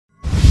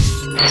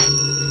Hello.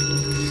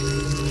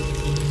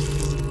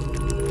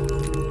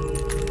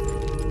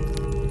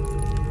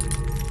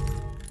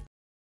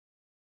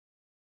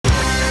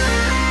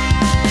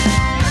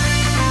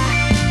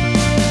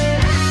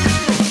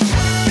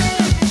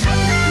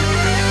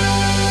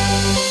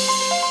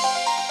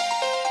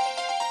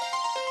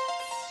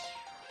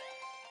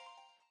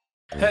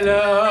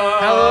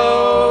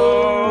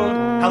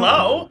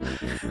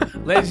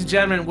 Ladies and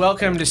gentlemen,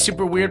 welcome to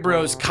Super Weird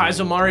Bros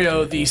Kaizo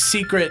Mario, the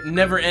secret,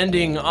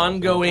 never-ending,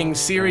 ongoing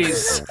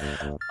series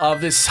of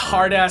this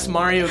hard-ass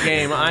Mario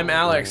game. I'm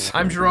Alex.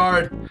 I'm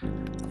Jirard.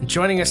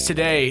 Joining us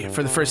today,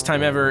 for the first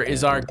time ever,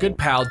 is our good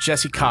pal,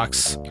 Jesse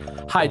Cox.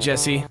 Hi,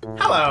 Jesse.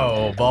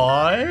 Hello,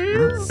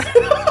 boys.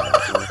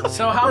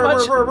 So how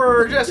much...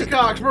 Jesse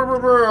Cox.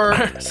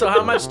 So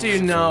how much do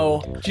you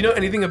know? Do you know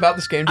anything about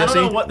this game, Jesse? I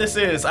don't know what this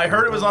is. I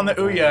heard it was on the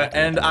Ouya,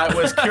 and I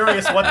was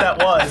curious what that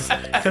was,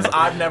 because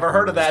I've never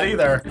heard of that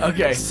either.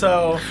 Okay.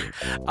 So...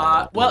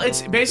 well,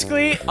 it's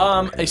basically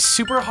a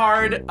super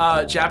hard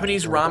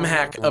Japanese ROM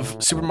hack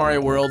of Super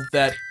Mario World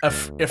that a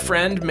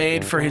friend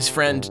made for his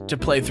friend to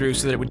play through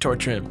so that it would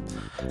torture him.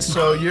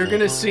 So you're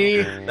gonna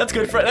see... That's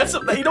good friend.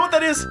 You know what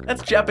that is?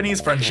 That's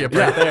Japanese friendship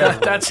right there.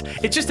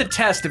 It's just a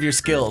test of your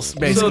skills,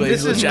 basically. So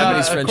this is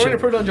Japanese friendship. according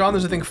to Proton John,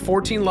 there's I think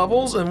 14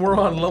 levels, and we're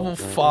on level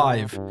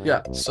 5.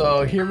 Yeah.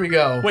 So here we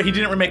go. Wait, he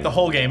didn't remake the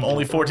whole game,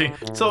 only 14.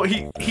 So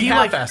he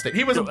half-assed it.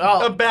 He was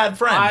a bad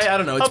friend. I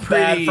don't know.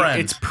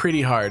 It's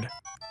pretty hard.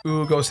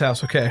 Ooh, ghost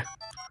house. Okay.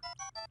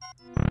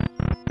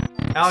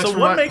 Alex, so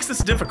what makes this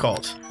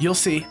difficult? You'll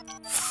see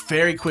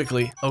very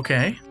quickly.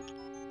 Okay.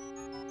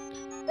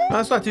 No,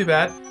 that's not too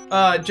bad.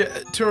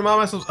 To remind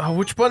myself,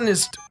 which button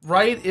is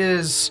right?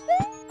 Is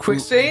quick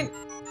state?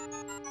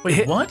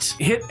 Wait, what?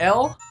 Hit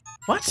L.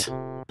 What?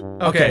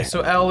 Okay,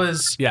 so L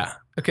is... Yeah.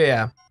 Okay,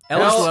 yeah.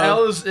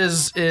 L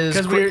is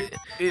because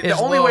the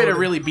only way to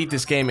really beat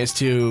this game is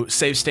to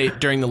save state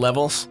during the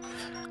levels,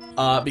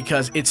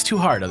 because it's too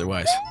hard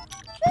otherwise.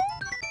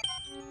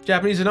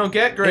 Japanese I don't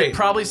get? Great. It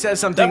probably says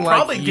something that like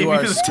probably gave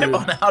you the tip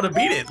on how to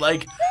beat it.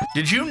 Like,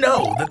 did you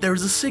know that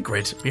there's a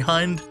secret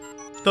behind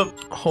the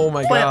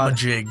plant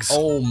jigs?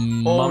 Oh,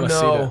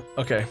 mamacita. No.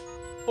 Okay.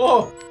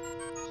 Oh.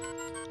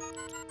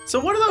 So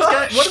what are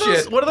those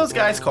guys? What are those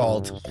guys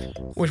called?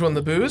 Which one?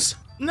 The booze?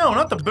 No,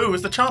 not the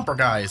boos. The chomper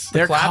guys.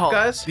 They're clap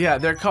guys? Yeah,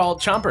 they're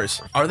called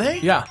chompers. Are they?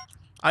 Yeah.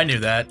 I knew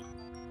that.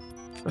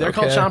 They're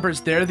called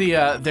chompers.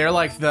 They're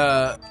like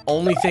the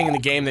only thing in the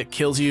game that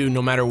kills you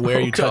no matter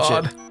where you touch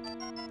it.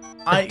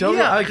 I don't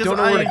know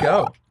where to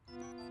go.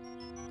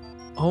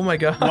 Oh my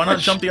god. Why not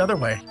jump the other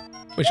way?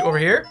 Which, over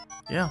here?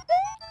 Yeah.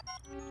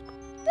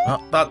 Oh,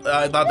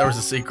 I thought there was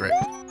a secret.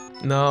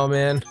 No,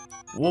 man.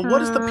 Well,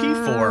 what is the P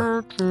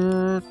for?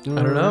 I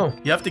don't know.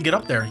 You have to get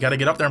up there. You gotta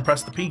get up there and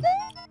press the P.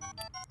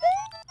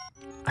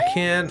 I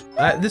can't.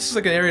 This is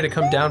like an area to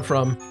come down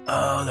from.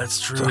 Oh,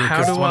 that's true. So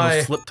how do one of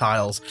those flip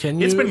tiles.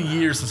 It's been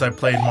years since I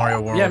played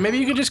Mario World. Yeah, maybe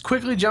you could just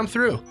quickly jump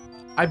through.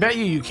 I bet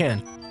you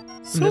can.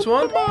 This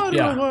one?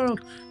 Mario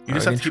World. You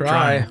just have to keep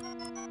trying.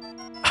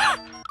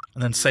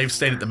 And then save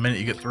state at the minute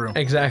you get through.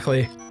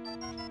 Exactly.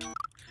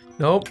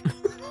 Nope.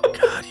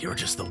 God, you're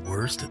just the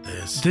worst at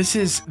this.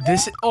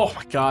 Oh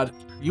my god.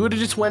 You would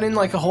have just went in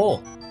like a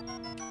hole. Nope.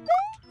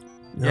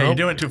 Yeah, you're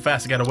doing it too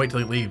fast. You gotta wait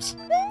till it leaves.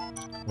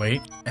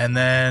 Wait, and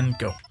then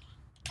go.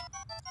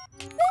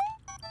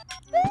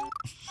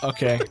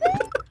 Okay.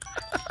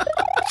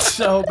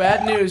 So,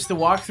 bad news. The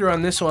walkthrough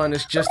on this one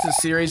is just a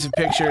series of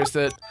pictures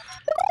that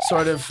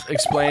sort of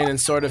explain and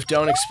sort of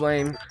don't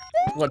explain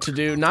what to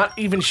do. Not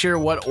even sure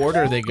what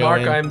order they go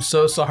in. Mark, I'm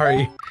so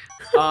sorry.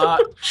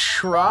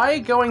 Try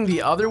going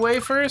the other way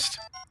first.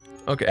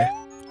 Okay.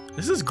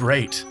 This is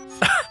great.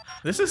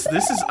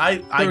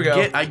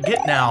 I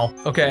get now.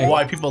 Okay.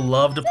 Why people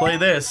love to play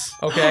this.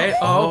 Okay.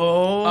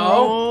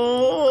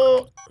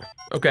 Oh.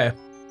 Okay.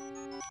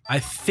 I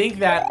think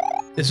that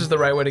this is the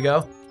right way to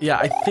go. Yeah,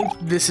 I think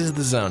this is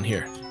the zone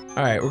here.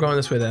 All right, we're going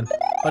this way then.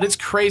 But it's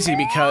crazy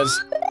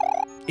because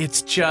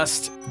it's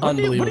just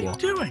unbelievable.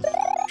 What are you doing?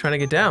 Trying to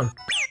get down.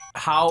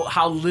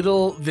 How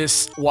little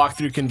this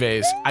walkthrough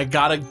conveys. I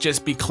gotta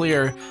just be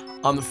clear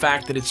on the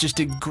fact that it's just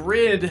a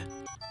grid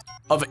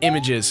of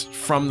images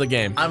from the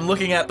game. I'm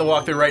looking at the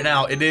walkthrough right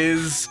now. It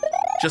is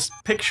just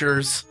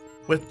pictures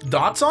with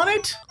dots on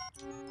it.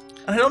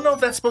 I don't know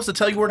if that's supposed to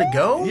tell you where to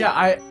go.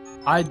 Yeah,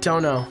 I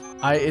don't know.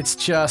 It's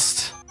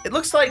just... It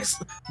looks like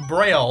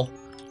Braille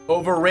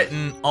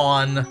overwritten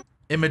on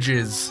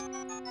images.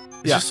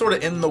 It's just sort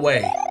of in the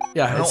way.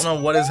 Yeah, I don't know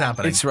what is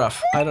happening. It's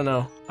rough. I don't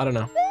know.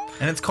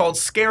 And it's called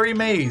Scary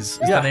Maze, is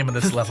the name of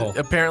this level.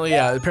 Apparently,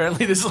 yeah.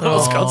 Apparently this level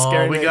is called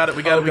Scary Maze. We got it.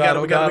 Look at that.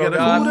 Look at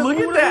that.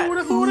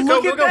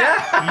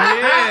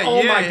 Yeah,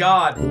 oh my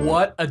god.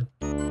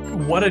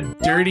 What a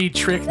dirty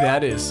trick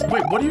that is.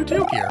 Wait, what do you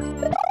do here?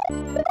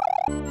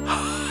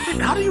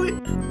 How do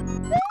you...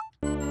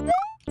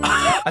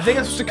 I think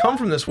I'm supposed to come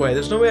from this way.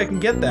 There's no way I can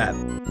get that.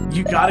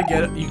 You gotta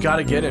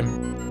get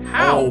him.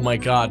 How? Oh my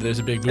god, there's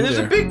a big boo there.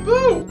 There's a big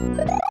boo!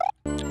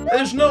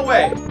 There's no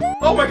way.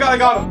 Oh my god, I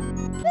got him.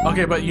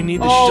 Okay, but you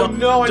need the Oh shell.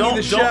 no, I need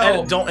the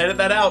shell. Don't edit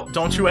that out.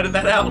 Don't you edit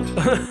that out.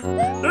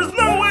 There's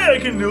no way I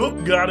can do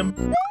it. Got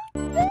him.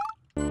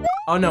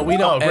 Oh no, we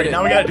don't Oh, great. edit.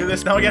 Now we gotta do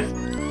this. Now we gotta...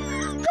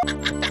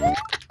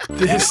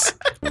 This.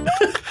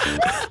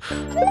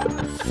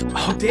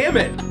 Oh damn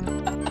it.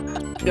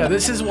 Yeah,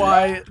 this is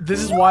why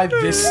this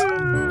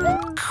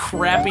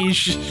crappy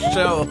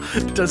show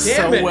does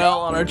Damn so it. well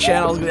on our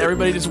channels.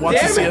 Everybody just wants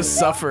to Damn see it. us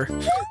suffer.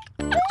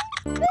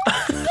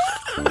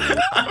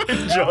 I'm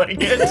enjoying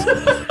it.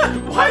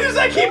 Why does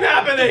that keep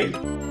happening?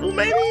 Well,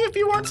 maybe if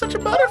you weren't such a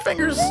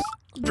Butterfingers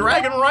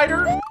dragon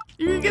rider,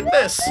 you could get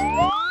this.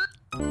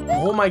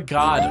 Oh my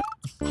god.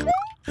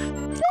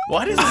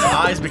 Why does his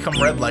eyes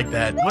become red like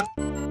that? What?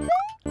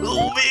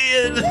 Oh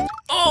man!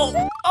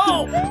 Oh!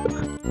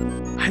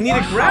 I need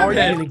to How grab are you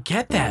it. gonna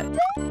get that?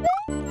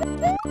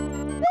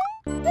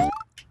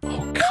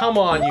 Oh, come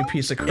on, you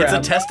piece of crap. It's a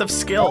test of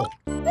skill.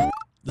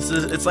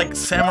 It's like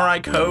samurai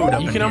code.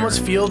 Up You in can here.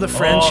 almost feel the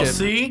friendship. Oh,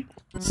 see?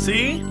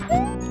 See? You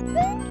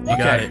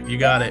got Okay. it. You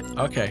got it.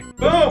 Okay.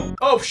 Boom!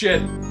 Oh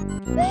shit.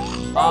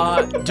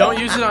 Don't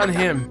use it on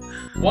him.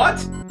 What?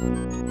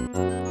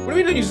 What do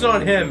you mean use it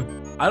on him?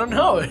 I don't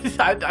know.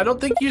 I don't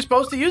think you're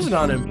supposed to use it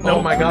on him.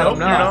 Oh my god, nope, I'm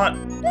not.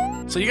 you're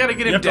not. So you gotta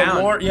get You him have to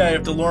down. lure. Yeah, you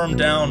have to lure him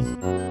down.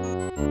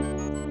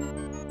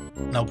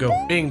 Now go.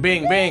 Bing,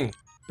 bing, bing.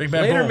 Big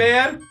bang Later, boom.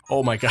 man.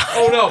 Oh my god.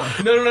 Oh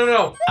no. No, no, no,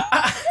 no.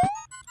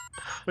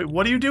 Wait,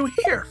 what do you do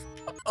here?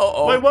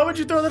 Oh. Wait, why would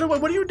you throw that away?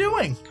 What are you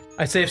doing?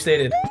 I save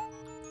stated.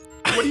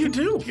 What do you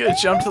do? You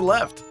gotta jump to the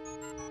left.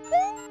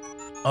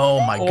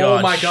 Oh my Oh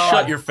god. my God.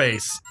 Shut your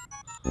face.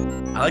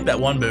 I like that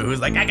one boo who's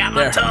like, I got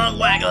my There. tongue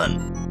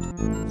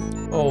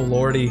waggling. Oh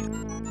lordy.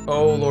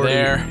 Oh lordy.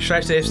 There. Should I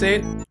save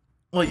state?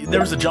 Well, there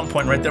was a jump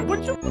point right there.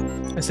 What you?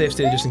 I save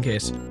stated just in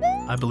case.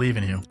 I believe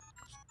in you.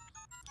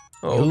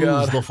 Oh Use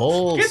god. the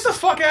folds. Get the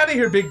fuck out of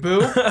here, big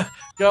boo.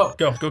 Go.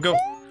 Go, go, go.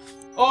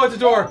 Oh, it's a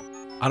door.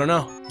 I don't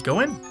know. Go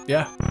in.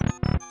 Yeah.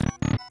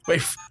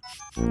 Wait.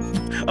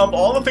 Of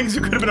all the things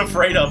you could have been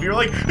afraid of, you're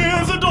like,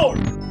 here's a door.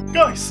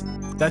 Guys.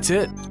 That's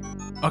it.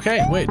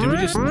 Okay, wait, did we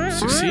just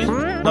succeed?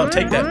 No,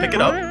 take that. Pick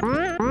it up.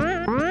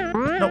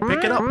 No,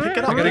 pick it up. Pick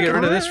it up. I gotta get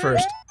rid of this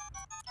first.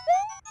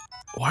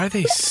 Why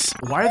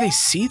are they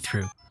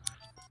see-through?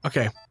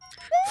 Okay.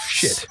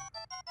 Shit.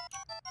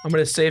 I'm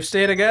gonna save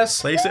state, I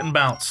guess. Place it and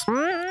bounce. Oh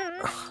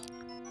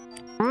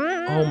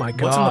my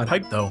god. What's in the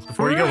pipe, though?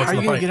 Before you go, How what's are in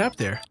you the gonna pipe? get up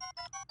there?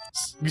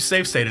 You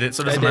save stated it,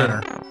 so it doesn't I did.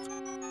 matter.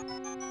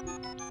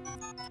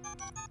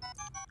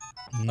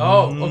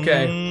 Oh,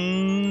 okay.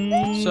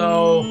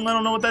 So- I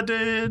don't know what that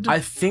did. I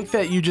think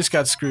that you just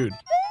got screwed.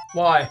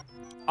 Why?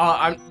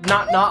 I'm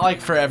not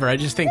like forever. I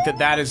just think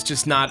that is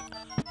just not.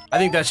 I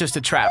think that's just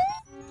a trap.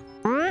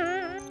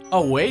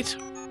 Oh wait,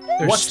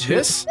 There's what's two-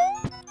 this?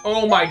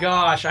 Oh my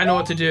gosh, I know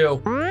what to do.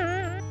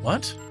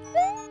 What?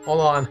 Hold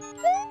on.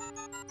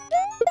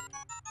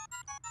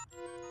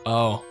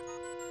 Oh,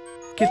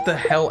 Get the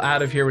hell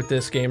out of here with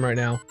this game right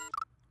now.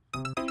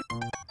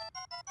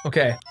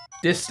 Okay,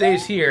 this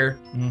stays here,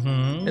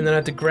 Mm-hmm. and then I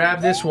have to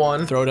grab this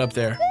one, throw it up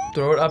there.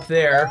 throw it up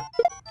there.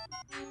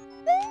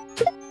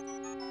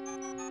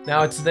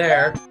 Now it's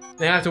there.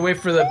 Then I have to wait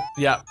for the.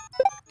 Yeah.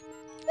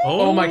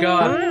 Oh my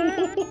god.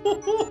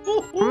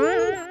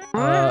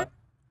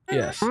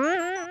 Yes.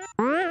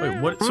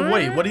 Wait, what? So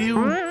wait, what do you?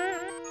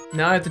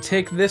 Now I have to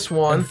take this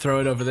one. And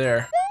throw it over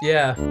there.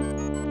 Yeah.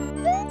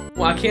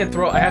 Well, I can't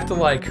throw. I have to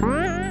like.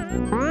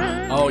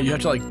 Oh, you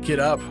have to like get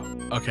up.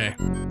 Okay.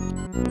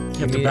 You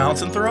have to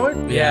bounce and throw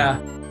it? Yeah.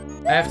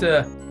 I have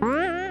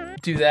to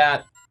do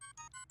that.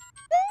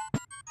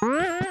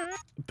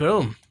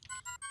 Boom.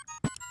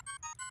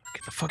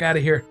 Get the fuck out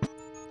of here.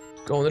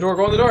 Go in the door.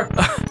 Go in the door.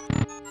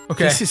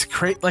 Okay. This is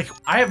great. Like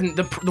I have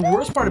the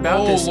worst part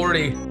about Oh this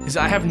lordy. is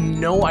I have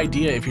no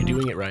idea if you're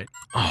doing it right.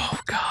 Oh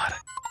god.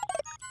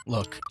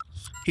 Look,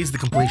 he's the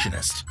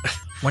completionist.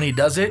 When he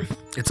does it,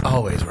 it's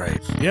always right.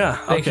 Yeah.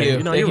 Thank okay. you.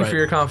 know, Thank you're you right. for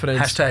your confidence.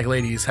 Hashtag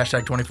ladies.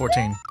 Hashtag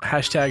 2014.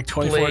 Hashtag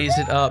 24. Blaze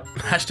it up.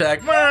 Hashtag.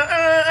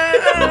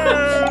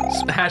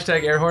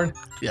 Hashtag air horn.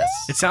 Yes.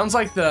 It sounds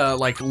like the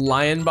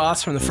lion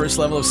boss from the first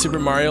level of Super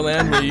Mario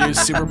Land where you use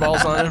super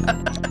balls on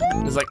him.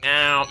 It's like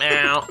ow,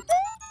 ow.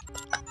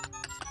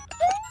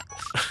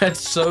 That's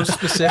so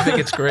specific.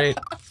 It's great.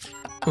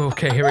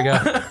 Okay, here we go.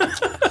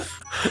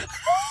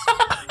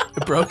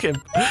 It broke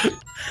him.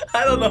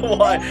 I don't know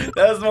why.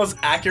 That was the most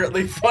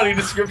accurately funny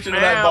description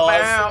of that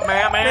boss. Meow,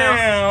 meow,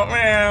 meow.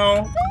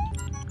 Meow,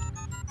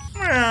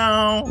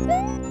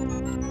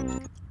 meow.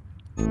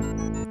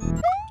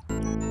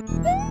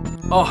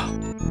 Oh,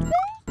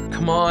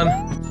 Come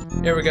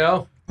on. Here we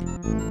go.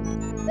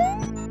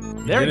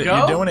 there we You're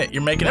go. doing it.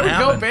 You're making There it we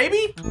happen. go,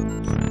 baby.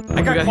 I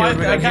we got got quiet. here? What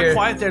we I got got here?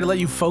 quiet there to let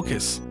you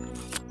focus.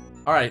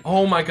 All right.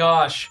 Oh my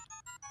gosh.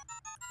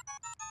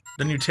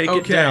 Then you take it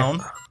Okay.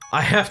 down.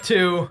 I have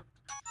to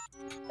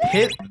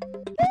hit.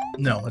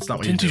 No, that's not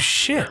what you Didn't do. do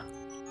shit.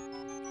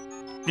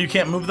 You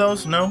can't move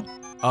those? No?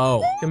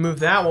 Oh. And move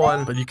that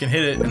one. But you can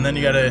hit it, and then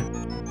you gotta...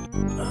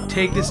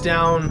 Take this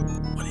down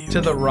What do you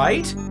to the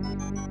right.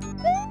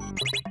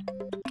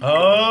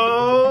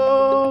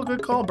 Oh,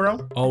 good call,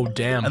 bro. Oh,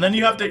 damn. And then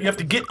you have to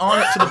get on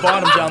it to the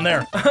bottom down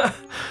there.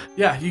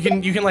 Yeah, you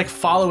can like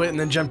follow it and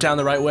then jump down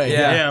the right way.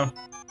 Yeah.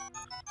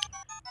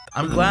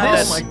 I'm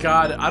glad. Oh my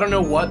god, I don't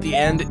know what the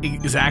end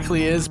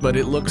exactly is, but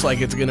it looks like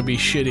it's gonna be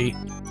shitty.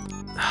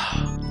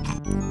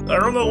 I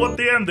don't know what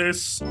the end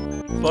is,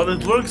 but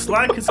it looks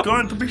like it's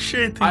going to be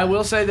shitty. I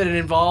will say that it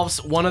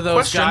involves one of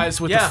those guys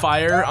with the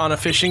fire on a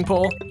fishing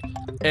pole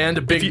and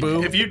a big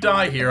boob. If you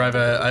die here, I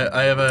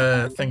have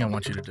a thing I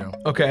want you to do.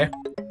 Okay.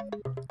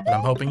 But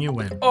I'm hoping you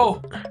win.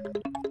 Oh.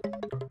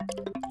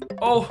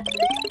 Oh.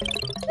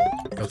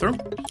 Go through.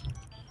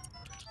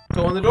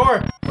 Go on the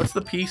door. What's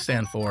the P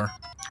stand for?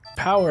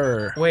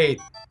 Power. Wait.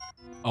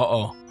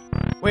 Uh-oh.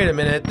 Wait a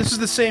minute. This is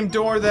the same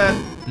door that...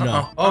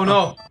 No. Oh,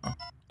 no.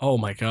 Oh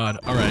my god.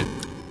 Alright.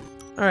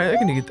 Alright, I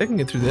can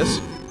get through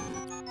this.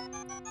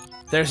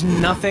 There's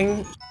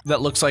nothing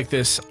that looks like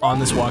this on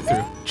this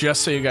walkthrough,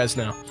 just so you guys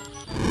know.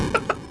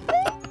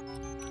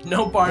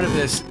 No part of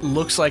this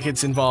looks like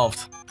it's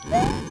involved.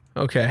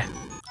 Okay.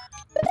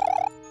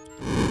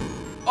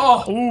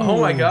 Oh! Oh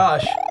my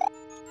gosh.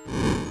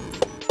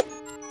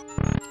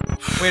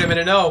 Wait a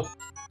minute, no.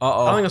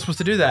 Uh-oh. I don't think I'm supposed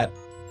to do that.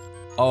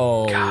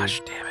 Oh.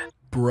 Gosh, damn it.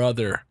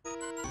 Brother.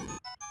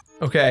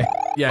 Okay.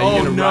 Yeah,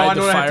 you're gonna ride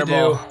the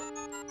fireball.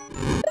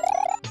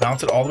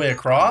 Bounce it all the way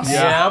across?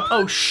 Yeah. Yep.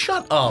 Oh,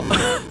 shut up.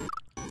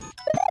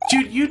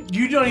 Dude,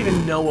 you don't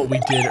even know what we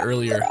did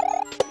earlier.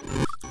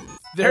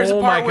 There's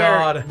a part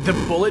where the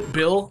bullet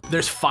bill,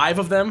 there's 5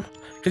 of them,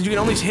 because you can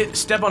only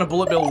step on a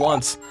bullet bill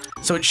once.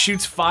 So it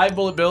shoots 5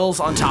 bullet bills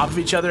on top of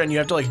each other, and you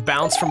have to like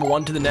bounce from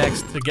one to the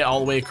next to get all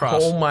the way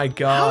across. Oh my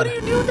god. How do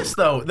you do this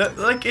though?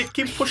 Like it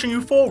keeps pushing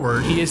you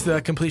forward. He is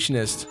the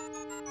completionist.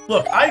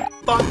 Look, I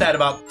thought that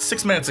about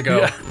 6 minutes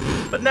ago,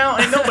 but now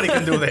ain't nobody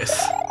can do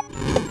this.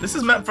 This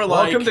is meant for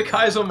like... Welcome to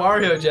Kaizo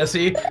Mario,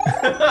 Jesse.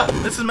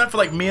 This is meant for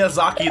like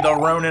Miyazaki, the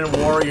Ronin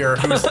warrior,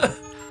 who's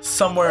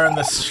somewhere in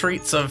the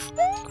streets of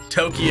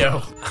Tokyo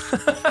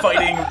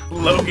fighting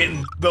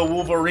Logan, the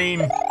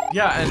Wolverine.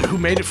 Yeah, and who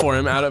made it for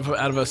him out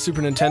of a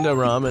Super Nintendo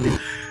ROM, and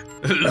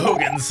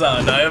Logan,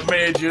 son, I have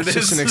made you this.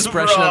 It's just an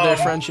expression of their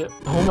friendship.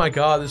 Oh my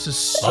god, this is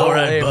so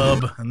Alright, lame.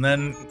 bub. And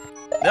then,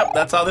 yep,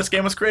 that's how this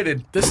game was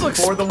created. This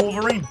looks for the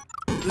Wolverine.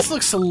 This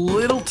looks a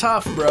little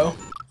tough, bro.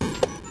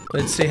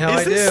 Let's see how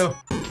I do.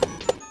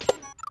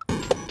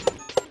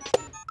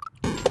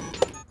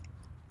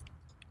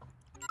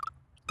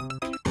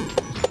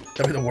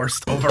 That'd be the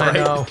worst override.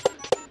 I know.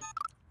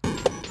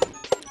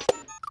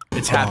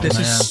 It's happening. This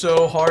is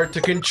so hard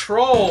to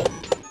control.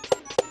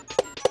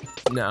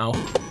 Now.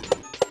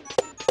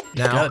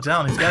 He's got it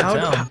down. He's got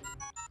it down.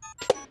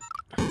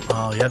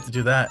 Oh, you have to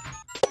do that.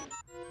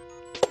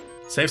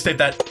 Save state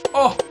that.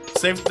 Oh!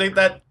 Save state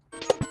that.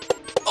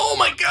 Oh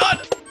my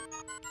god!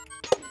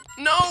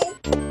 No!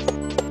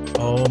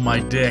 Oh my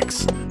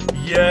dicks.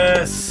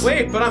 Yes!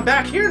 Wait, but I'm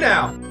back here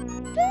now.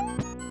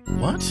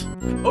 What?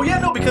 Oh yeah,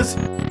 no, because...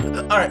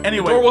 Alright,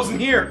 anyway. The door wasn't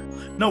here.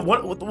 No,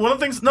 one of the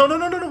things... No.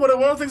 One of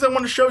the things I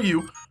wanted to show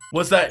you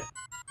was that...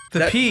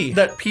 P.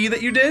 That P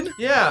that you did?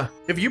 Yeah.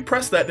 If you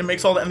press that, it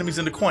makes all the enemies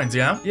into coins,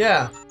 yeah?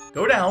 Yeah.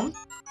 Go down.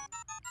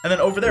 And then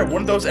over there,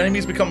 wouldn't those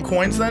enemies become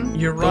coins then?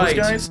 You're right.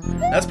 Those guys?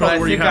 That's probably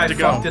where you have to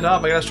go. I fucked it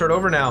up. I gotta start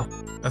over now.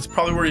 That's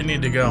probably where you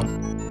need to go.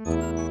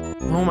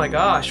 Oh my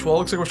gosh. Well, it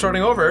looks like we're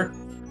starting over.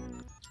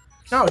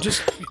 No,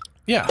 just...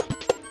 Yeah.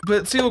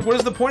 But see, look, what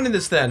is the point in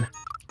this then?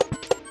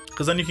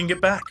 Because then you can get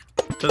back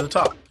to the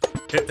top.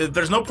 If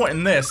there's no point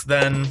in this,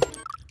 then...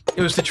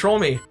 It was to troll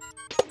me.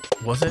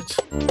 Was it?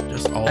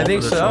 Just all I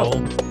think for the so.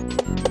 troll?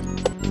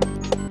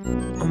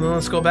 Well, then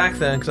let's go back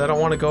then, because I don't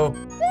want to go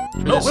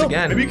through this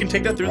again. Maybe you can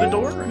take that through the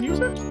door and use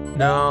it?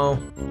 No.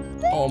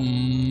 Oh,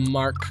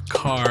 Mark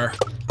Carr.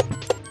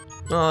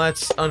 Oh,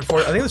 that's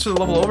unfortunate. I think this is a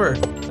level over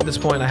at this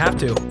point. I have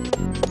to.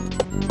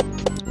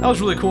 That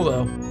was really cool,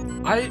 though.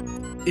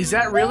 Is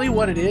that really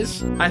what it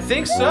is? I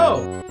think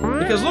so.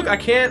 Because look, I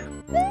can't...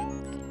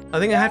 I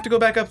think I have to go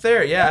back up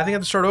there. Yeah, I think I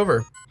have to start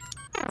over.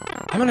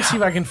 I'm gonna see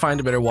if I can find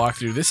a better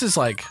walkthrough. This is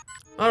like...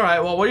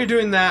 Alright, well, while you're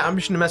doing that, I'm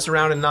just gonna mess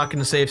around and not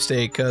gonna save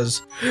state,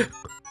 because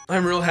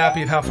I'm real happy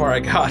with how far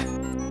I got.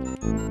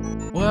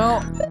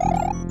 Well...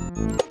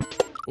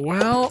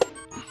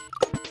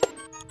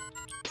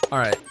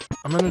 Alright,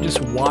 I'm gonna just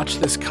watch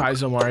this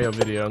Kaizo Mario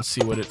video and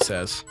see what it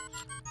says.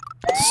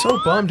 So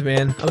bummed,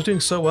 man. I was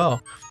doing so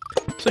well.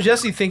 So,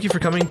 Jesse, thank you for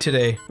coming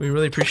today. We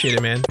really appreciate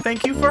it, man.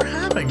 Thank you for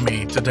having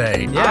me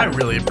today. Yeah. I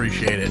really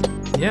appreciate it.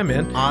 Yeah,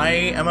 man. I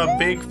am a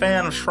big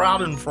fan of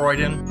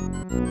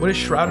Schadenfreude. What is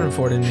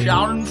Schadenfreude mean?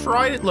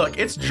 Schadenfreude? Look,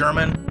 it's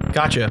German.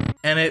 Gotcha.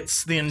 And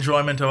it's the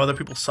enjoyment of other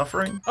people's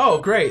suffering. Oh,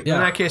 great. Yeah.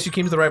 In that case, you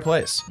came to the right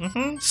place.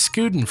 Mm-hmm.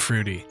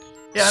 Scudenfruity.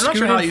 Yeah, I'm not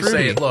sure how you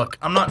say Scudenfruity. it. Look,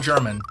 I'm not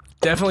German.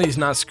 Definitely is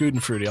not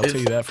Scudenfruity, I'll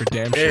tell you that for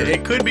damn sure.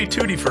 It could be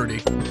Tutti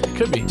Frutti. It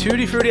could be.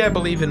 Tutti Frutti I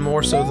believe in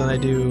more so than I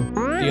do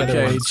the other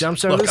Okay, he ones.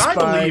 jumps over Look, the I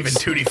spikes. believe in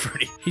Tutti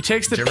Frutti. He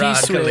takes the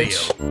Jirard,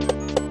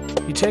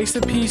 P-switch. He takes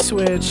the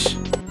P-switch.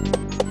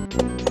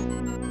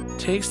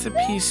 Takes the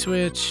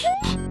P-switch.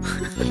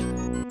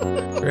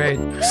 Great.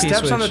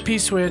 Steps on the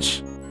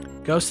P-switch. P-switch.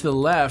 goes to the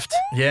left.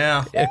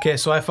 Yeah. Okay,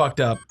 so I fucked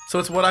up. So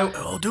it's what I...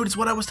 Oh, dude, it's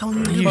what I was telling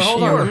you to do. But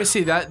hold on, sure? let me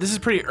see that. This is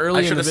pretty early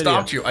I in the video.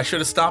 stopped you. I should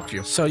have stopped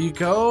you. So you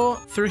go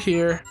through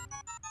here,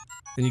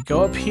 then you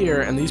go up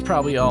here, and these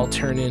probably all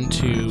turn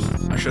into...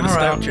 I should have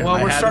stopped you.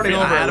 Well, we're starting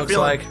over, it looks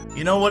like.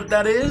 You know what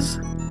that is?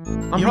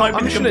 I'm might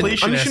be the just gonna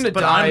completionist,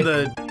 but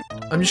die.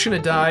 I'm just gonna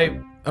die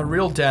a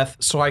real death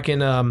so I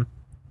can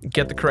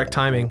get the correct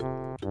timing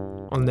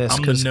on this.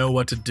 I'm the know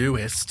what to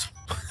doist.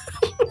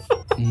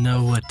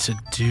 Know what to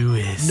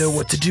doist. Know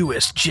what to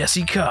doist.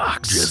 Jesse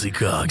Cox. Jesse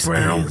Cox.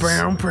 Brown,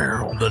 brown,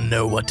 brown. The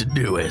know what to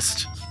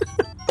doist.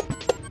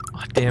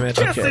 Oh, damn it.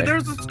 Jesse, Okay.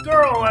 there's this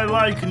girl I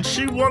like, and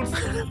she wants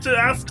to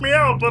ask me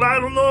out, but I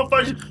don't know if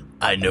I should.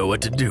 I know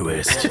what to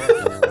doist.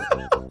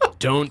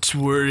 Don't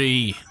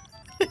worry.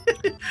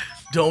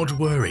 Don't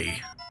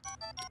worry.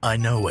 I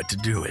know what to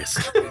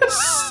doist.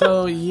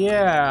 So,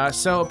 yeah.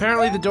 So,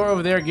 apparently the door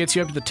over there gets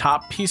you up to the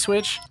top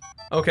P-switch.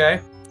 Okay.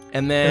 And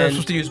And then... I'm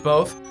supposed to use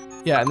both?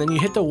 Yeah, and then you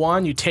hit the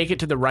one, you take it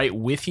to the right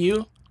with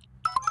you.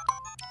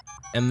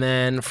 And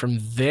then from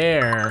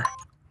there...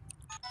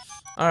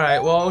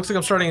 Alright, well, it looks like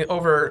I'm starting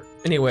over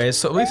anyways,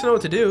 so at least I know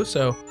what to do,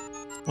 so...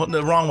 Well,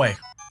 the wrong way.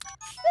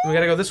 We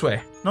gotta go this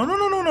way. No.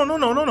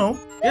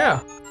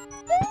 Yeah.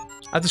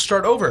 I have to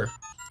start over.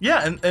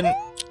 Yeah, and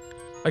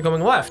By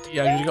going left.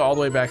 Yeah, you need to go all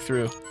the way back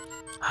through.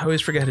 I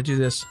always forget how to do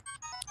this.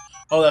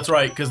 oh, that's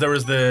right, because there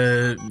was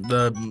the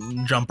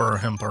jumper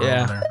himper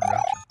Yeah. over there.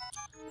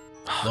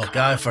 Gotcha. Look,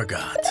 I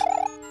forgot.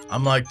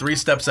 I'm like 3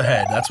 steps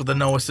ahead. That's what the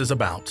knowist is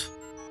about.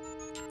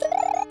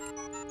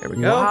 There we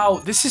go.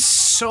 Wow, this is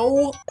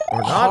so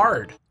Or not.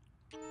 hard.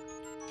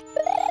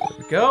 There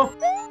we go.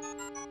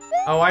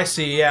 Oh, I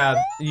see,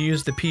 yeah. You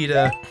use the P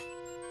to...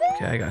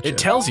 Okay, I got you. It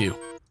tells you.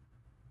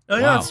 Oh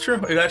yeah, Wow. it's true.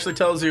 It actually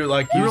tells you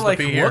like You use were like,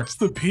 the P here. what's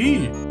the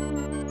P?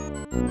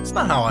 It's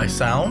not how I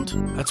sound.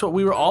 That's what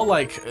we were all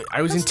like.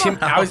 I was That's not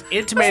how- I was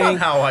intimating. That's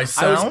not how I I was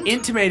sound.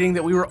 intimating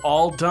that we were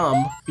all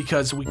dumb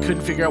because we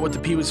couldn't figure out what the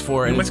P was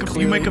for, and you, it's make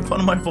clearly... making fun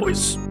of my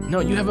voice?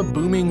 No, you have a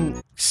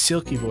booming,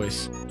 silky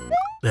voice.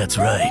 That's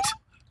right.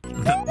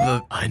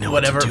 I know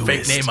whatever what to do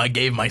fake is. name I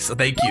gave myself.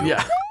 Thank you.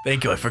 Yeah.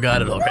 Thank you. I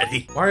forgot it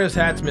already. Mario's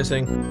hat's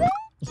missing.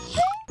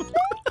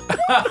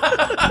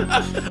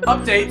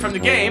 Update from the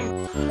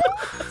game.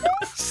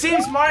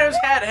 Seems Mario's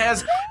hat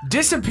has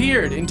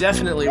disappeared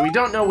indefinitely. We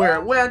don't know where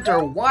it went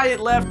or why it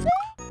left,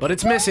 but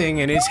it's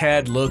missing and his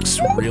head looks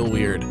real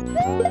weird.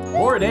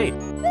 Or it ate.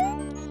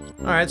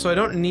 Alright, so I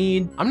don't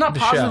need I'm not the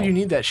positive shell. you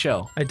need that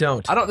shell. I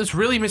don't. It's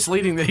really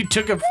misleading that he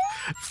took a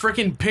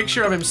freaking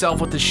picture of himself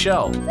with the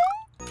shell.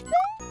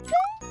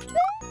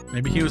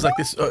 Maybe he was like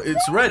this.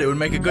 It's red. It would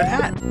make a good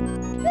hat.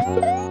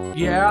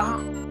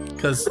 Yeah.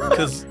 Cause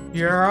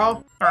Yeah.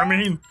 I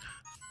mean,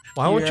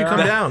 Why won't you come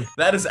Yeah. down?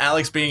 that is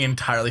Alex being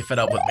entirely fed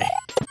up with me.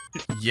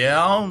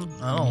 Yeah.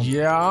 Oh.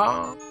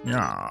 Yeah.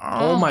 Yeah.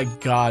 Oh my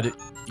god,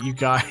 you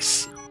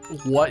guys.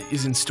 What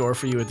is in store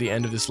for you at the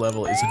end of this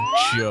level is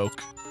a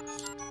joke.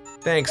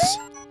 Thanks.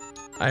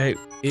 It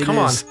Come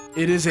on.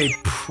 It is a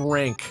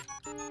prank.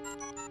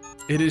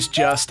 It is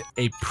just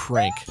a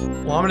prank.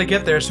 Well, I'm gonna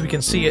get there so we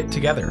can see it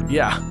together.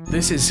 Yeah,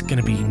 this is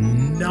gonna be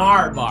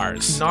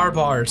gnarbars.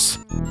 Narbars.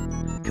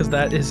 Because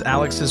that is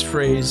Alex's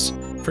phrase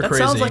for That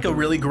crazy. sounds like a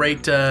really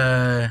great.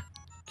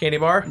 Candy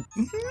bar?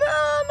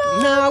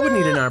 No, I wouldn't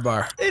eat a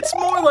gnarbar. It's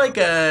more like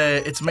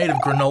a. It's made of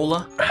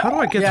granola. How do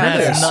I get Yeah, through it It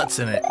this? has nuts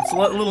in it. It's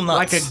little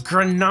nuts. Like a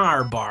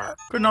granar bar.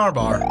 Granar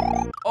bar.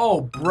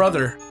 Oh,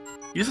 brother.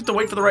 You just have to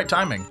wait for the right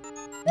timing.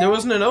 There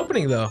wasn't an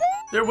opening, though.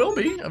 There will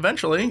be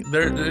eventually.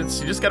 You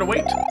just gotta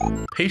wait.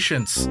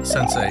 Patience,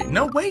 Sensei.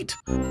 No, wait.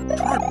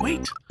 Jirard,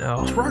 wait. No.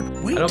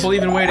 Jirard, wait. I don't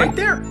believe in waiting. Right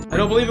there. I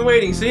don't believe in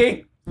waiting,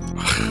 see?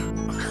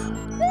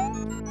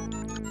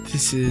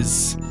 This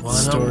is the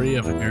story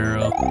of a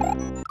girl.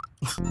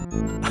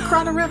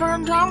 Cried a river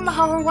and drowned the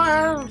whole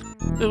world.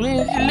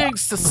 When she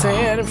looks so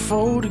sad in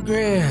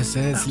photographs,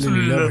 I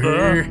absolutely love Absolutely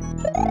her.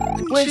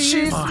 love When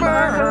she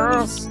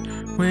smiles.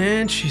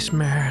 When she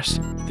smash.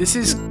 This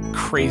is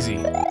crazy.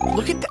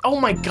 Look at that. Oh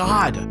my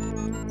god.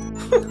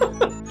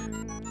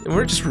 And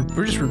we're just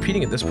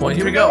repeating at this point.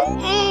 Here we go.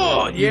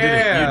 Oh, You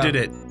yeah. did it.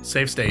 You did it.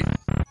 Save state.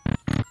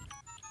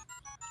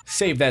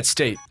 Save that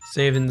state.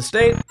 Save in the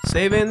state.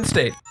 Save in the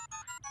state.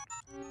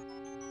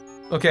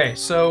 Okay,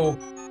 so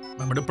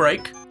Remember to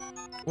break.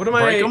 what am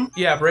Break I? 'em?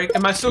 Yeah, break.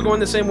 Am I still going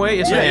the same way?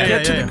 Yes, I am.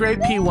 Get to the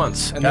great P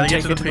once, and Gotta then get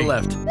take to it the to the P.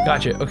 left.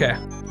 Gotcha. Okay.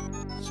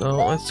 So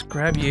let's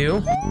grab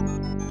you.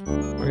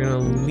 We're gonna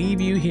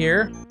leave you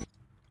here.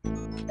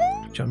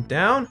 Jump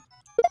down.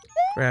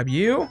 Grab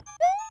you.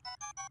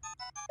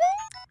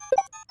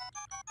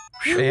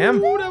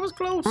 Bam. Ooh, that was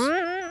close.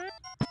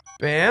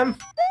 Bam.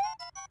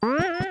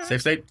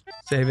 Save state.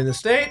 Save in the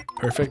state.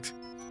 Perfect.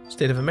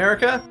 State of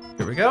America.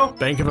 Here we go.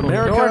 Bank of Open the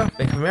America. door.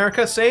 Bank of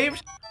America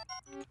saved.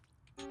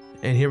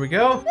 And here we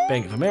go.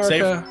 Bank of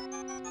America.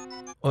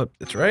 Oh,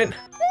 that's right.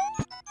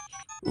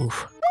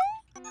 Oof.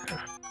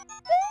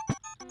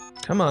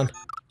 Come on.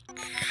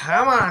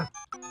 Come on.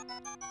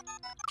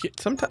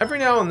 Every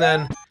now and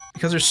then,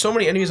 because there's so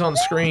many enemies on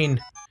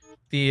screen,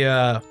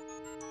 the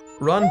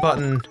run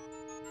button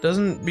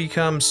doesn't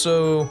become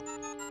so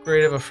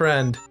great of a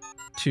friend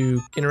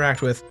to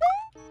interact with.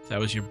 That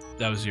was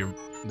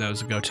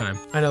a go time.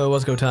 I know it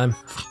was go time.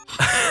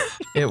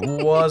 It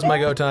was my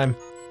go time.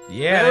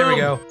 Yeah, there we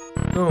go.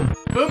 Boom.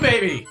 Boom,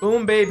 baby.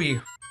 Boom, baby.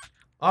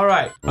 All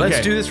right, let's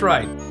Okay. do this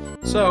right.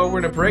 So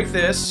we're gonna break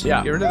this.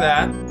 Yeah. Get rid of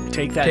that.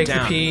 Take that Take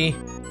down. the P.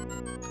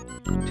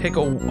 Take a.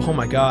 Oh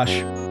my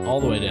gosh. All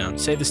the way down.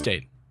 Save the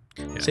state.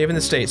 Saving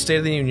the state. State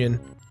of the Union.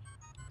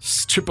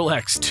 Triple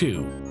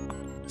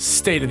X2.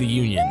 State of the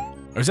Union.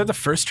 Or is that the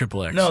first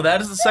Triple X? No,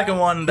 that is the second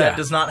one that Yeah.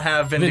 does not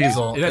have Vin Vin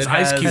Diesel. Diesel. It has It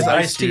Ice has Cube.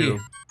 Ice T.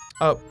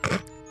 Oh,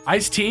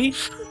 Ice-T?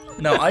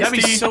 No, Ice That'd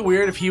be T. so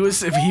weird if he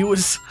was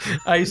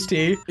Ice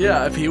T.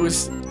 yeah, if he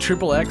was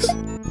Triple X.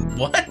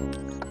 What?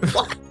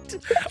 What?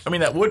 I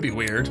mean, that would be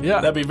weird. Yeah.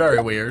 That'd be very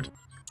weird.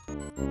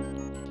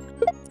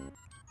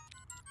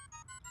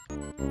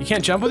 You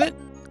can't jump with it?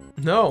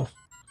 No.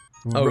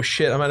 Oh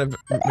shit! I might have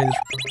made this.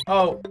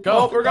 Oh, Go.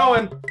 Oh, we're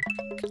going.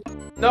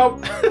 Nope.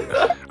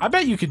 I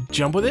bet you could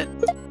jump with it.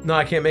 No,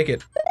 I can't make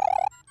it.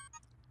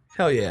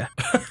 Hell yeah.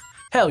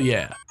 Hell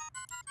yeah.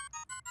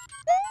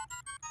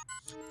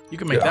 You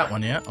can make that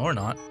one, yeah, or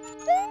not.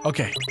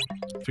 Okay.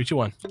 3, 2,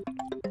 1.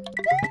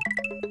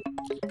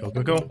 Go,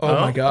 go, go. Oh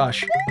my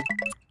gosh.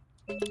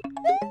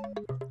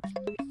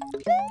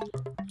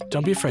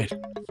 Don't be afraid.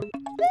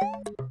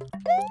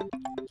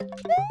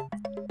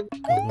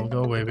 Go, go,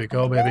 go, baby,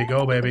 go, baby,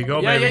 go, baby,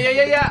 go, Yeah,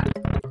 baby. yeah.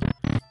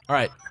 All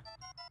right.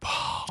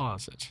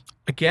 Pause it.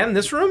 Again,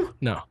 this room?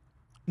 No.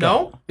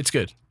 No. It's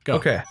good. Go.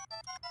 Okay.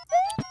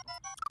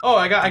 Oh,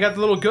 I got the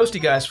little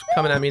ghosty guys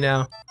coming at me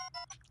now.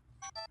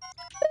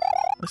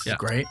 This Yeah. is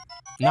great.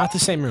 Not the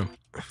same room.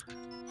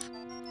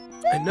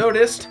 I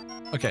noticed.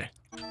 Okay.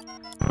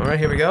 All right,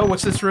 here we go.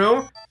 What's this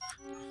room?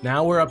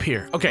 Now we're up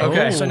here. Okay.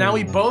 Okay. So now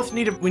we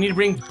need to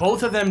bring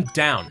both of them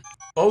down.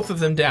 Both of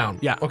them down.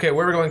 Yeah. Okay,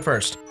 where are we going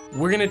first?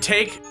 We're gonna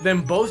take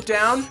them both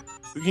down.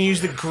 We can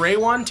use the gray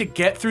one to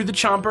get through the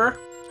chomper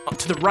up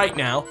to the right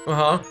now,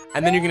 Uh-huh.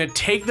 and then you're gonna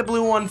take the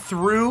blue one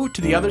through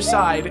to the other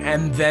side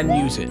and then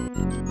use it.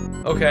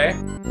 Okay.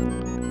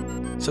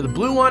 So the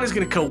blue one is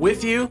gonna go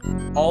with you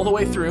all the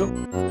way through.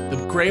 The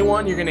gray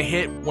one you're gonna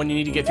hit when you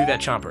need to get through that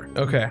chomper.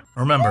 Okay.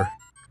 Remember,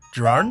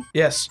 Jirard,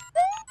 Yes.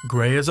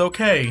 gray is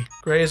okay,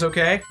 Gray is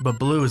okay. but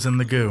blue is in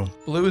the goo.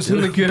 Blue is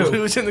in the goo.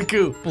 Blue's in the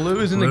goo. Blue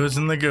is in the. Blue's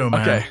in the goo,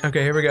 man. Okay.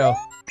 Okay, here we go.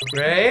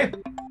 Gray.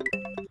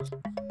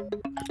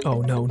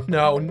 Oh no!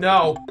 No!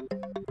 No!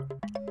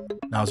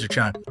 Now's your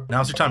time.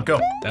 Now's your time. Go.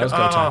 That was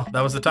go time.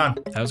 That was the time.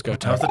 That was go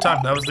That time. was the time.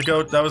 That was the go.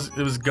 It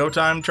was go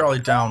time.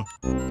 Charlie Town.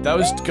 That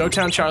was go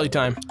town Charlie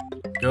time.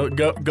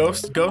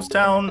 Ghost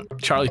Town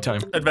Charlie time.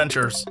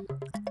 Adventures.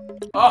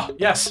 Oh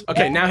yes.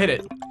 Okay, now hit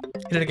it.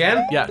 Hit it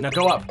again. Yeah, now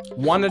go up.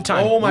 One at a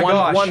time. Oh my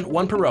gosh.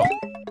 One per row.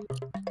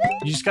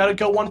 You just gotta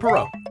go one per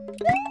row.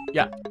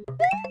 Yeah.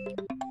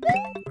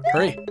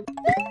 Hurry.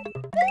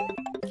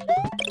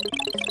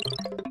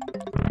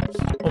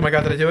 Oh my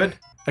god! Did I do it?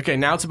 Okay,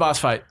 now it's a boss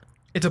fight.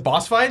 It's a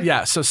boss fight.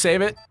 Yeah, so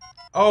save it.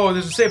 Oh,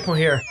 there's a save point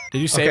here. Did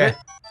you save Okay. it?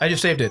 I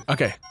just saved it.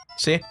 Okay.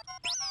 See?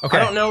 Okay.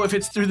 I don't know if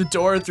it's through the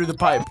door or through the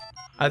pipe.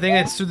 I think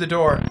it's through the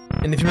door,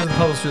 and if you miss the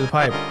puzzles through the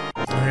pipe.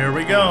 Here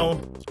we go.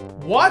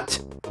 What?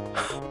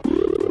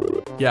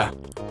 Yeah.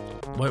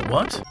 Wait,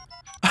 what?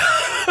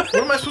 What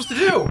am I supposed to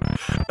do? What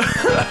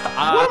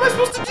am I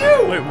supposed to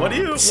do? Wait, what do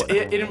you?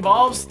 It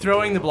involves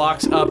throwing the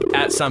blocks up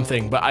at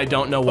something, but I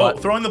don't know Oh, what.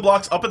 throwing the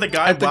blocks up at the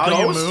guy At the while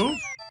ghost? you move?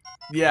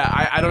 Yeah,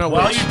 I don't know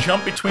While which. you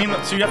jump between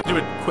them, so you have to do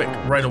it quick,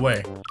 right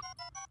away.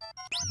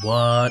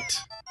 What?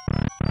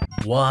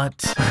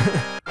 What?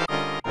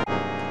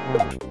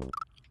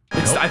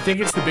 I think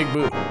it's the big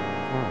boo.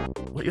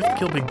 What, you have to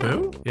kill Big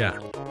Boo? Yeah.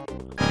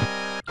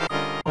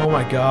 Oh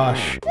my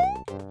gosh.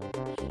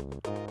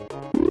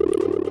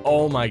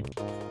 Oh my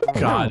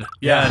god.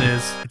 Yeah, it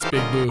is. It's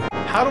big boo.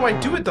 How do I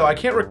do it though? I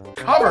can't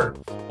recover.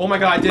 Oh my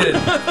god, I did it.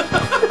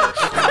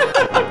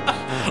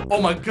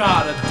 Oh my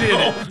god, I did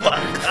it.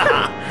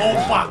 Oh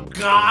my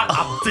god,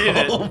 I did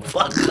it. Oh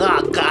my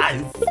god,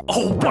 guys.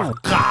 Oh my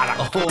god,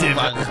 I did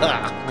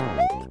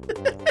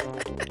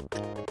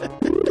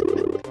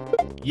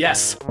it.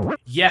 Yes.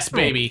 Yes,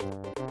 baby.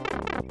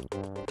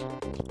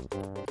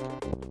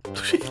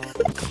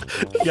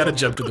 You gotta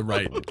jump to the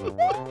right.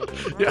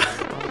 Yeah.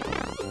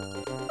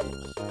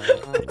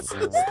 This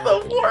is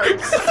the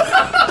worst.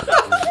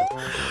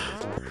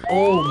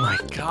 Oh my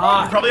You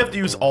god. probably have to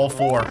use all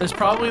four. There's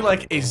probably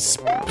like a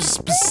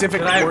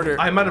specific order.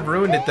 I might have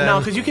ruined it then. No,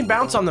 because you can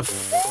bounce on the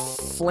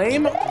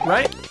flame,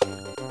 right?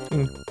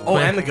 Oh,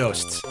 and the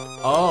ghosts.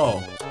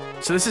 Oh.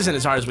 So this isn't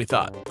as hard as we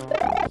thought.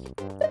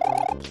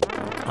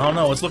 I don't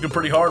know, it's looking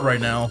pretty hard right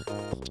now.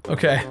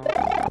 Okay.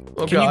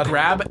 Oh Can god. you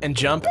grab and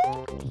jump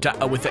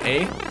with the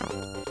A?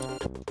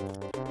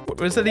 What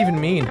does that even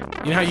mean?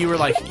 You know how you were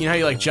like, you know how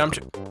you like jumped?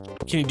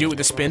 Can you do it with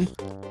the spin?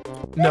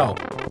 No.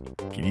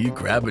 Can you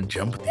grab and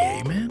jump with the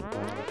A, man?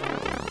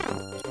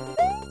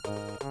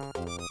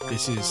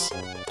 This is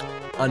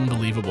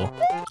unbelievable.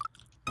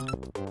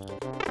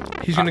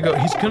 He's going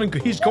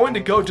to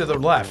go to the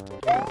left.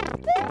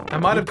 I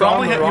might have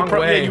gone the wrong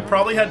way. Yeah, you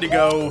probably had to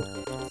go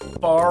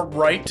far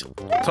right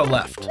to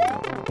left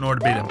in order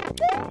to beat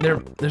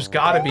him. There's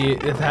gotta be,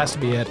 it has to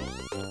be it.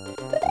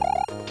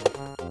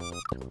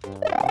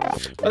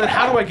 But then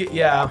how do I get,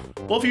 yeah.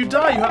 Well, if you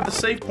die, you have the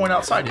save point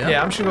outside, yeah?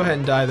 Yeah, I'm just gonna go ahead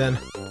and die then.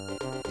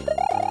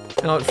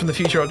 And from the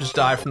future, I'll just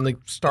die from the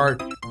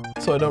start,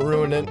 so I don't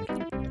ruin it.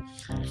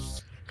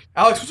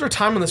 Alex, what's our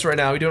time on this right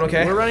now? We doing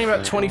okay? We're running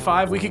about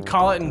 25. We could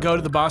call it and go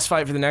to the boss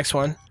fight for the next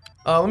one.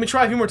 Let me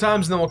try a few more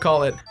times and then we'll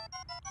call it.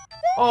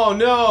 Oh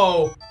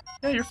no!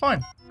 Yeah, you're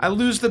fine. I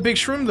lose the big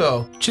shroom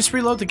though. Just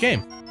reload the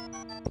game.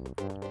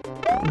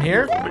 From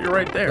here? But you're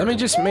right there. Let me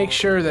just make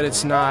sure that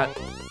it's not...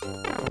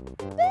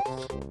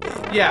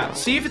 Yeah,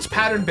 see if it's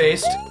pattern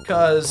based,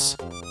 cause...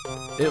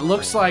 It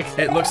looks like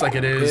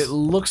it is. It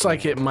looks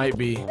like it might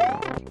be.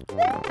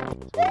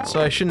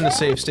 So I shouldn't have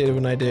saved state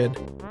when I did.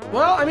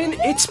 Well, I mean,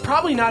 it's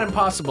probably not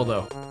impossible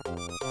though.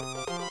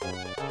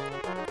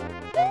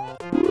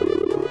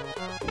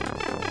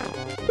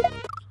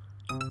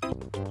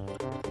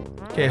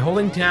 Okay,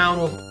 holding down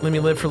will let me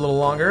live for a little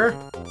longer.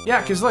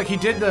 Yeah, cause look, he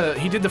did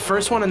the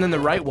first one and then the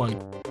right one.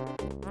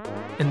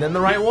 And then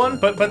the right one?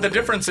 But the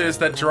difference is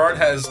that Jirard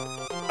has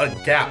a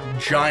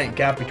giant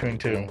gap between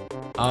two.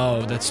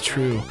 Oh, that's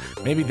true.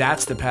 Maybe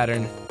that's the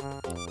pattern.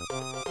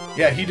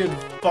 Yeah, he did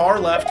far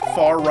left,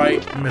 far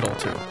right, middle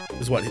too.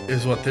 Is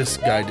what this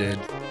guy did.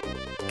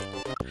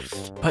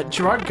 But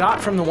Jirard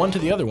got from the one to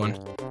the other one.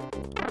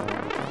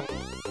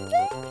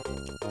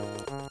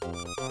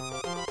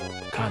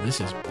 God,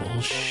 this is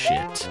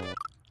bullshit.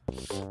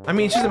 I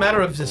mean, it's just a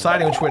matter of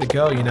deciding which way to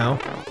go, you know?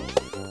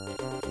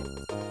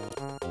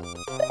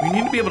 You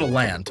need to be able to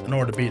land in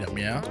order to beat him,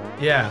 yeah?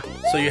 Yeah.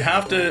 So you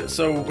have to,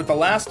 so with the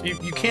last,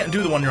 you can't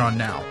do the one you're on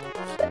now.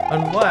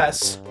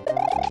 Unless...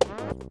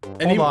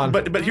 Hold on.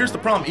 But here's the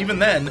problem, even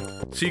then,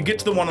 so you get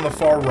to the one on the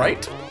far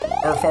right,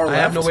 or far left.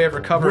 I have no way of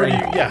recovering.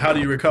 Yeah, how do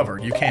you recover?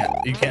 You can't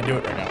do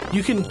it right now.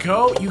 You can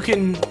go, you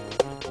can...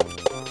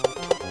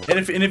 And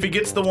if he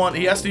gets the one,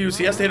 he has to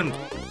hit him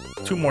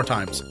 2 more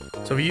times.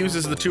 So if he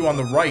uses the 2 on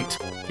the right,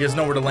 he has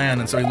nowhere to land,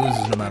 and so he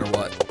loses no matter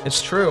what.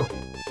 It's true.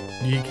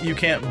 You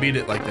can't beat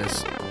it like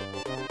this.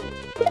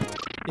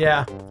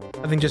 Yeah,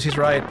 I think Jesse's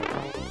right.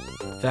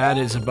 That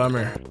is a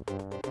bummer.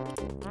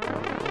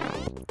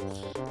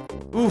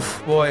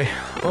 Oof, boy.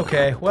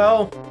 Okay,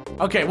 well...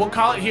 Okay, we'll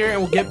call it here and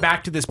we'll get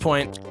back to this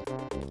point.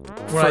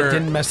 Where I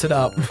didn't mess it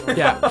up.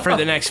 Yeah, for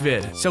the next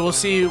vid. So we'll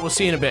see you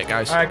in a bit,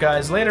 guys. Alright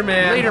guys, later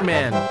man. Later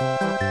man.